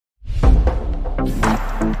Hello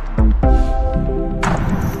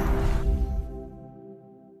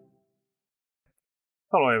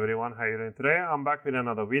everyone, how are you doing today? I'm back with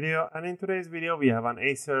another video, and in today's video we have an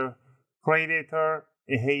Acer Predator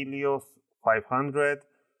Helios 500,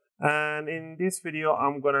 and in this video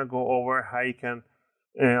I'm gonna go over how you can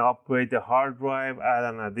upgrade the hard drive, add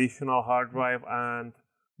an additional hard drive, and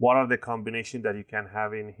what are the combinations that you can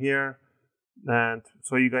have in here, and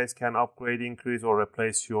so you guys can upgrade, increase, or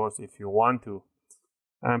replace yours if you want to.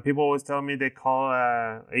 And people always tell me they call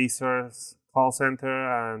Acer's call center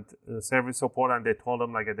and service support, and they told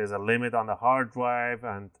them like there's a limit on the hard drive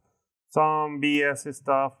and some BS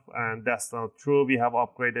stuff, and that's not true. We have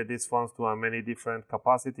upgraded these phones to a many different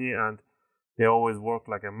capacity, and they always work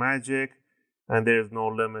like a magic, and there's no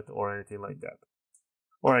limit or anything like that.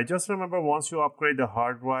 All right, just remember, once you upgrade the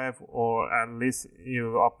hard drive, or at least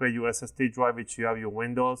you upgrade your SSD drive, which you have your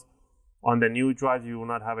Windows, on the new drive you will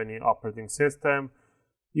not have any operating system.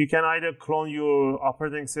 You can either clone your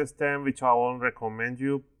operating system, which I won't recommend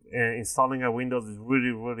you. Installing a Windows is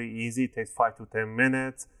really easy. It takes 5 to 10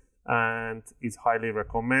 minutes and is highly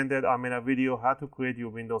recommended. I made a video how to create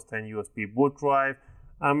your Windows 10 USB boot drive.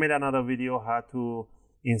 I made another video how to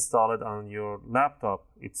install it on your laptop.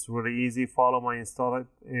 It's really easy. Follow my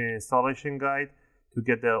installation guide to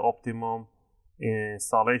get the optimum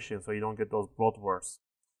installation so you don't get those bloatwares.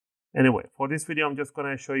 Anyway, for this video, I'm just going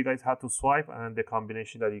to show you guys how to swipe and the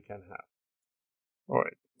combination that you can have. All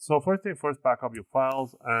right, so first thing first, back up your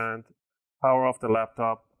files and power off the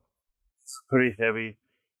laptop. It's pretty heavy.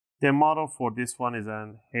 The model for this one is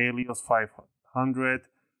an Helios 500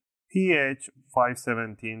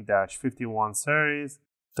 PH517-51 series.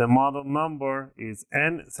 The model number is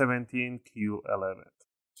N17q11.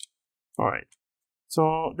 All right.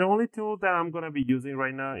 So the only tool that I'm going to be using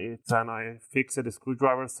right now is an UFIXTEK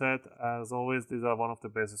screwdriver set. As always, these are one of the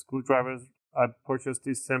best screwdrivers. I purchased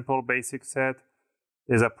this simple basic set.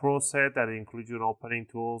 There's a pro set that includes your opening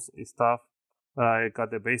tools and stuff. I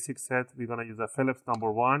got the basic set. We're going to use a Phillips number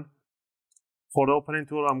 1. For the opening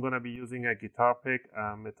tool, I'm going to be using a guitar pick.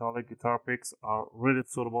 Metallic guitar picks are really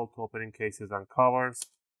suitable to opening cases and covers.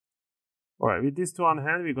 All right, with these two on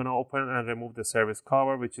hand, we're going to open and remove the service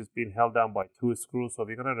cover, which is being held down by 2 screws. So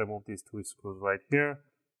we're going to remove these 2 screws right here.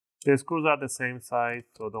 The screws are the same size,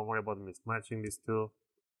 so don't worry about mismatching these two.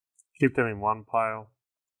 Keep them in one pile.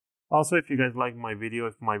 Also, if you guys like my video,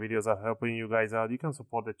 if my videos are helping you guys out, you can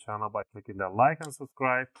support the channel by clicking the like and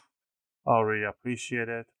subscribe. I'll really appreciate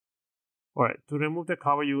it. All right, to remove the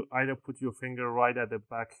cover, you either put your finger right at the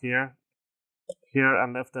back here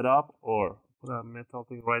and lift it up, or put a metal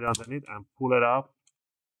thing right underneath and pull it up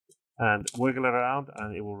and wiggle it around,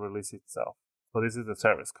 and it will release itself. So this is the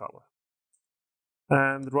service cover.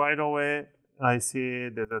 And right away, I see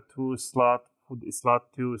there's a 2 slot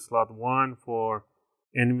 2, slot 1 for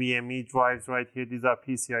NVMe drives right here. These are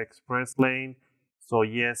PCI Express lane. So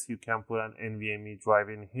yes, you can put an NVMe drive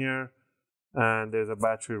in here. And there's a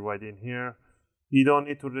battery right in here. You don't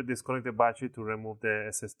need to disconnect the battery to remove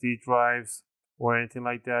the SSD drives or anything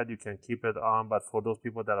like that. You can keep it on, but for those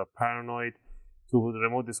people that are paranoid, to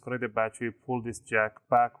disconnect the battery, pull this jack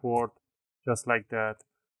backward just like that,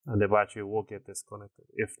 and the battery will get disconnected.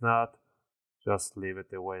 If not, just leave it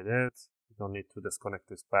the way it is. You don't need to disconnect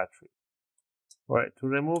this battery. All right, to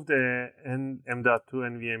remove the M.2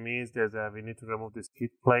 NVMe's, we need to remove this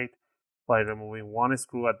heat plate by removing 1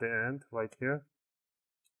 screw at the end right here.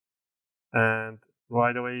 And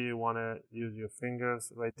right away, you want to use your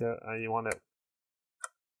fingers right there, and you want to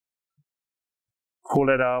pull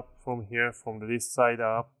it up from here, from this side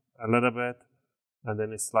up a little bit, and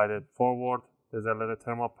then slide it forward. There's a little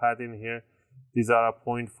thermal pad in here. These are a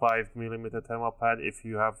 0.5 millimeter thermal pad. If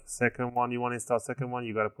you have second one, you want to install second one,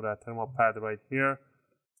 you got to put a thermal pad right here.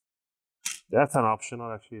 That's an optional,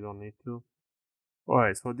 actually you don't need to. All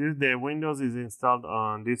right, so the Windows is installed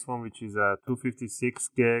on this one, which is a 256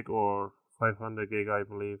 gig or 500 gig, I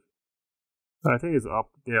believe. I think it's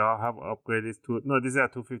up. They have upgraded to, no, this is a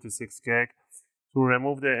 256 gig. To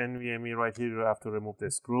remove the NVMe right here, you have to remove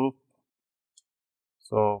the screw.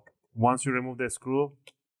 So once you remove the screw,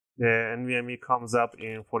 the NVMe comes up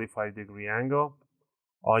in 45-degree angle.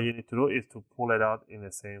 All you need to do is to pull it out in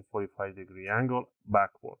the same 45-degree angle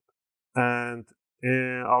backward. And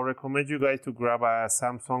I'll recommend you guys to grab a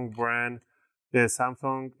Samsung brand. The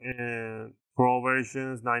Samsung Pro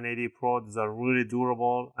versions, 980 Pro, these are really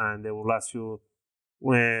durable and they will last you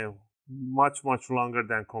much longer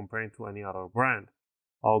than comparing to any other brand.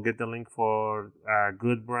 I'll get the link for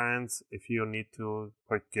good brands if you need to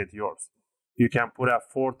get yours. You can put a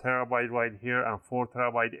 4 terabyte right here and 4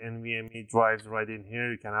 terabyte NVMe drives right in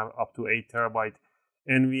here. You can have up to 8 terabyte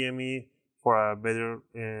NVMe for a better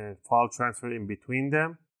file transfer in between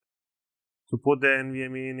them. To put the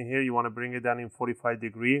NVMe in here, you want to bring it down in 45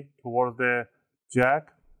 degrees towards the jack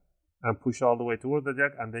and push all the way towards the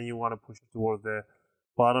jack, and then you want to push it towards the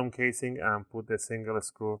bottom casing and put the single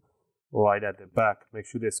screw right at the back. Make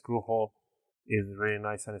sure the screw hole is really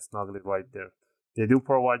nice and snugly right there. They do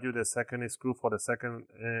provide you the second screw for the second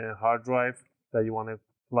hard drive that you want to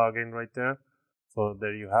plug in right there. So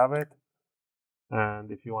there you have it.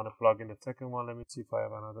 And if you want to plug in the second one, let me see if I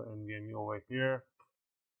have another NVMe over here.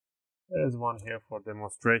 There's one here for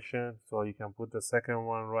demonstration, so you can put the second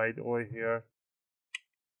one right over here.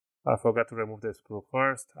 I forgot to remove the screw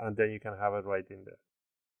first, and then you can have it right in there.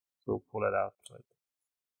 So pull it out. Right.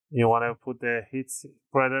 You want to put the heat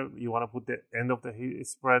spreader. You want to put the end of the heat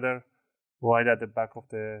spreader right at the back of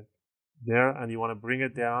the there, and you want to bring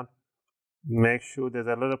it down. Make sure there's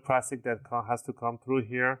a little plastic that has to come through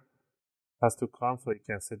here. Has to come so it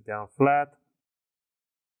can sit down flat.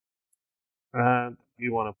 And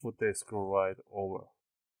you want to put the screw right over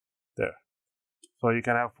there. So you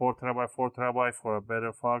can have 4 TB, 4 TB for a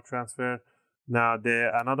better file transfer. Now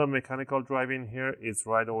another mechanical drive in here is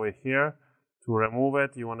right over here. To remove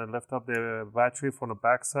it, you want to lift up the battery from the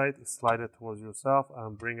back side, slide it towards yourself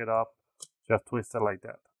and bring it up. Just twist it like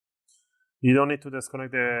that. You don't need to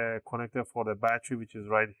disconnect the connector for the battery, which is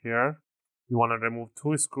right here. You want to remove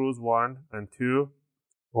 2 screws, 1 and 2,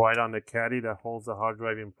 right on the caddy that holds the hard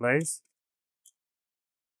drive in place.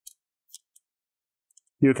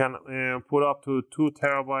 You can put up to 2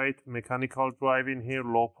 TB mechanical drive in here,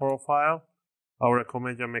 low profile. I would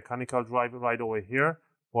recommend your mechanical drive right over here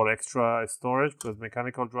for extra storage, because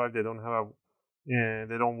mechanical drive, they don't have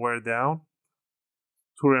they don't wear down.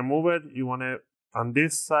 To remove it, you want to, on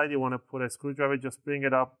this side, you want to put a screwdriver. Just bring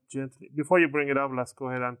it up gently. Before you bring it up, let's go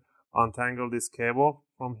ahead and untangle this cable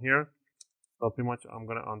from here. So pretty much I'm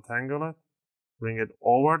going to untangle it, bring it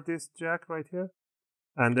over this jack right here,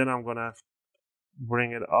 and then I'm going to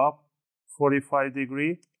bring it up 45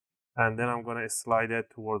 degrees, and then I'm going to slide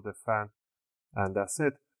it towards the fan, and that's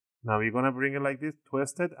it. Now we're going to bring it like this,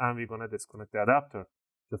 twist it, and we're going to disconnect the adapter.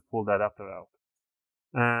 Just pull the adapter out.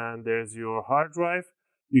 And there's your hard drive.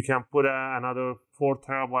 You can put another 4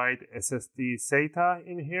 TB SSD SATA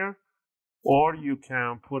in here, or you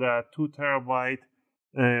can put a 2 TB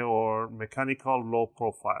or mechanical low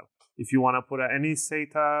profile. If you want to put any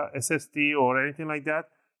SATA SSD or anything like that,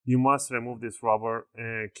 you must remove this rubber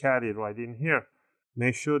caddy right in here.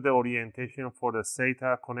 Make sure the orientation for the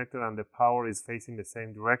SATA connector and the power is facing the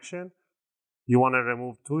same direction. You want to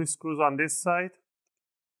remove 2 screws on this side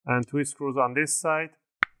and 2 screws on this side,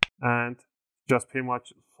 and just pretty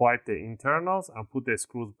much swipe the internals and put the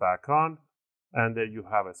screws back on, and there you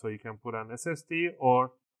have it. So you can put an SSD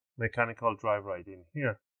or mechanical drive right in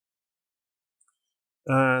here.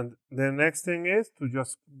 And the next thing is to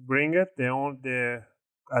just bring it. The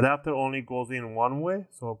adapter only goes in one way,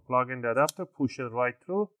 so plug in the adapter, push it right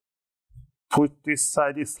through. Put this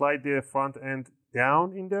side, slide the front end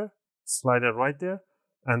down in there, slide it right there,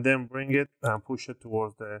 and then bring it and push it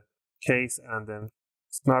towards the case, and then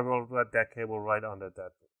snuggle that cable right under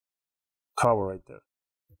that cover right there.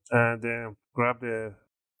 And then grab the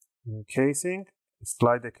casing,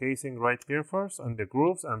 slide the casing right here first on the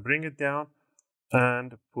grooves, and bring it down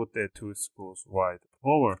and put the 2 screws right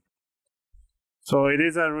over. So it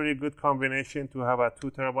is a really good combination to have a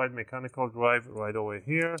 2 TB mechanical drive right over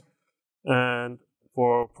here. And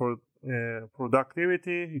for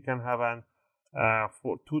productivity, you can have an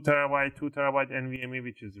 2 TB NVMe,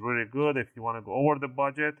 which is really good. If you want to go over the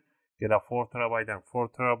budget, get a 4 TB and 4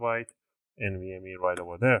 TB NVMe right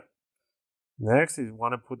over there. Next is you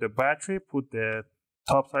want to put the battery, put the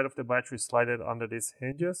top side of the battery, slide it under these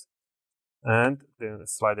hinges, and then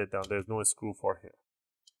slide it down. There's no screw for here.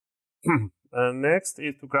 And next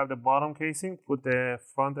is to grab the bottom casing, put the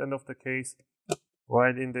front end of the case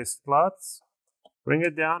right in the slots, bring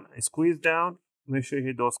it down, squeeze down, make sure you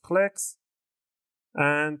hit those clicks.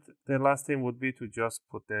 And the last thing would be to just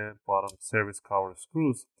put the bottom service cover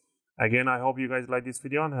screws. Again, I hope you guys like this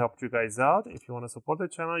video and helped you guys out. If you want to support the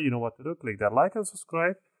channel, you know what to do. Click that like and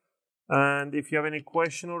subscribe. And if you have any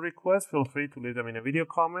question or request, feel free to leave them in a video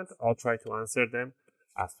comment. I'll try to answer them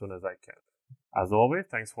as soon as I can. As always,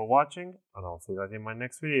 thanks for watching, and I'll see you guys in my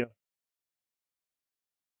next video.